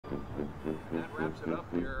wraps it up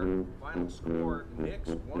here. Final score, Knicks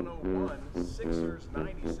 101, Sixers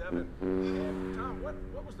 97. And Tom,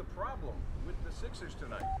 what was the problem with the Sixers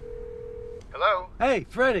tonight? Hello? Hey,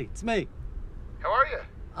 Freddy, it's me. How are you?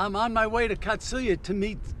 I'm on my way to Katsuya to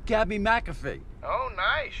meet Gabby McAfee. Oh,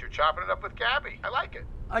 nice. You're chopping it up with Gabby. I like it.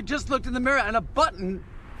 I just looked in the mirror and a button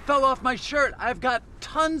fell off my shirt. I've got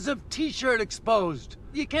tons of t-shirt exposed.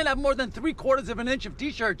 You can't have more than 3/4 of an inch of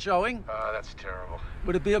t-shirt showing. That's terrible.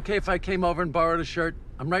 Would it be okay if I came over and borrowed a shirt?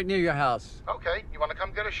 I'm right near your house. Okay, you want to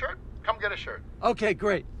come get a shirt? Come get a shirt. Okay,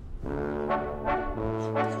 great.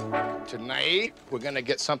 Tonight, we're going to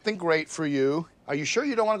get something great for you. Are you sure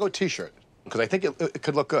you don't want to go t-shirt? Because I think it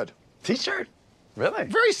could look good. T-shirt? Really?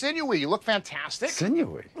 Very sinewy. You look fantastic.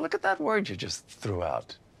 Sinewy? Look at that word you just threw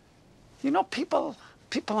out. You know, people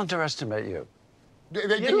underestimate you.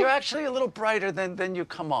 They do? You're actually a little brighter than you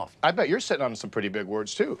come off. I bet you're sitting on some pretty big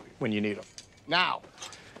words, too, when you need them. Now,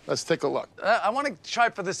 let's take a look. I want to try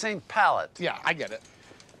for the same palette. Yeah, I get it.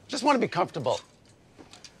 Just want to be comfortable.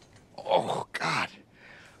 Oh, God.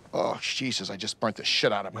 Oh, Jesus, I just burnt the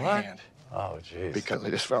shit out of my hand. Oh, jeez. Because I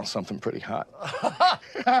just found something pretty hot.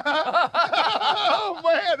 Oh,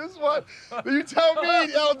 man, this one. You tell me,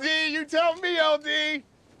 LD. You tell me, LD.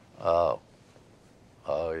 Oh,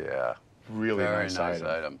 yeah. Really Very nice nice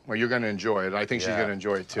item. Well, you're going to enjoy it. I think she's going to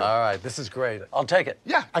enjoy it, too. All right, this is great. I'll take it.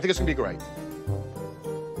 Yeah, I think it's going to be great.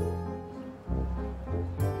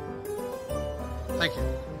 Thank you.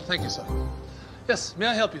 Thank you, sir. Yes, may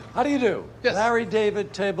I help you? How do you do? Yes. Larry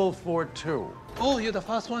David, table 4-2. Oh, you're the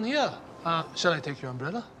first one here. Shall I take your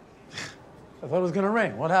umbrella? I thought it was going to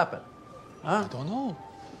rain. What happened? Huh? I don't know.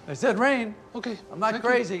 I said rain. Okay. I'm not thank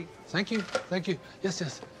crazy. You. Thank you. Thank you. Yes,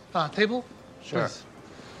 yes. Table? Sure. Please.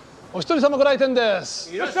 お一人様ご来店で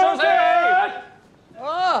す。いらっしゃいませ!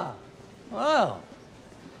 Ah, well,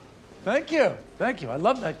 thank you. Thank you. I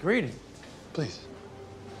love that greeting. Please.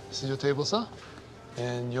 This is your table, sir.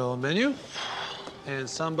 And your menu. And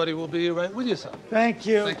somebody will be right with you, sir. Thank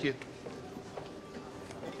you. Thank you.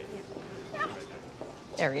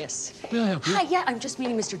 There he is. May I help you? Hi, yeah, I'm just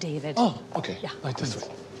meeting Mr. David. Oh, okay. Yeah. Right this way.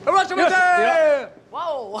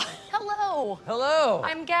 Whoa. Hello. Hello.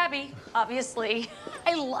 I'm Gabby, obviously.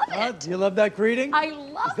 I love it. Do you love that greeting? I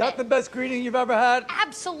love it. Is that the best greeting you've ever had?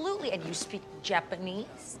 Absolutely. And you speak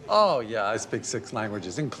Japanese? Oh, yeah, I speak 6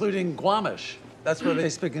 languages, including Guamish. That's what they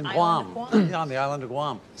speak in Island Guam. of Guam. Yeah, on the island of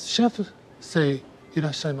Guam. Chef, say いら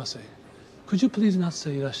っしゃいませ. Could you please not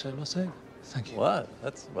say いらっしゃいませ? Thank you. What?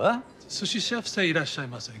 That's what? Sushi chef say いらっしゃい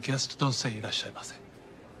ませ. Guest don't say いらっしゃいませ.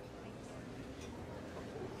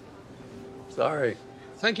 Sorry.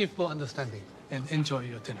 Thank you for understanding and enjoy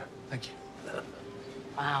your dinner. Thank you.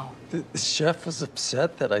 Wow. The chef was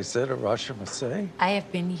upset that I said IRASSHAIMASE? I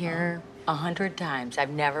have been here 100 times. I've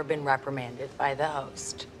never been reprimanded by the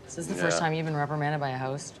host. Is this the first time you've been reprimanded by a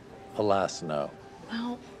host? Alas, no.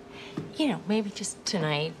 Well, you know, maybe just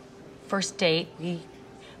tonight, first date, we're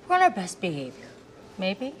on our best behavior.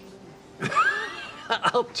 Maybe?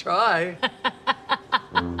 I'll try.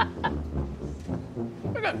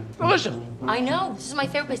 Okay, delicious. I know. This is my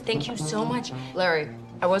favorite place. Thank you so much. Larry,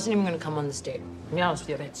 I wasn't even going to come on this date. To be honest with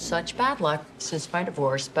you, I've had such bad luck since my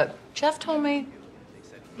divorce, but Jeff told me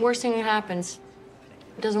worst thing that happens,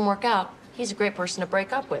 it doesn't work out. He's a great person to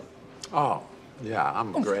break up with. Oh, yeah,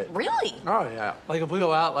 I'm great. Really? Oh, yeah. Like, if we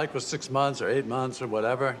go out, like, for 6 months or 8 months or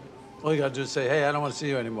whatever, all you gotta do is say, hey, I don't want to see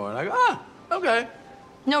you anymore. And I go, okay.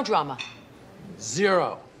 No drama.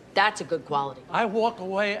 0. That's a good quality. I walk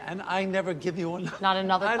away and I never give you Not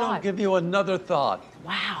another I thought. don't give you another thought.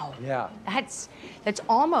 Wow. Yeah. That's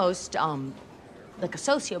almost like a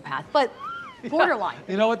sociopath, but borderline.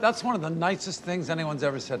 You know what? That's one of the nicest things anyone's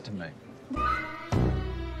ever said to me.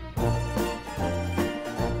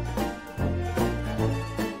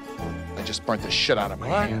 I just burnt the shit out of my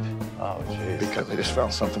hand. Oh, jeez. Because I just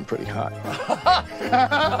found something pretty hot.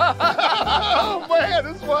 Oh, man,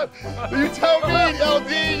 this one. You tell me,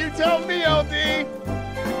 LD. You tell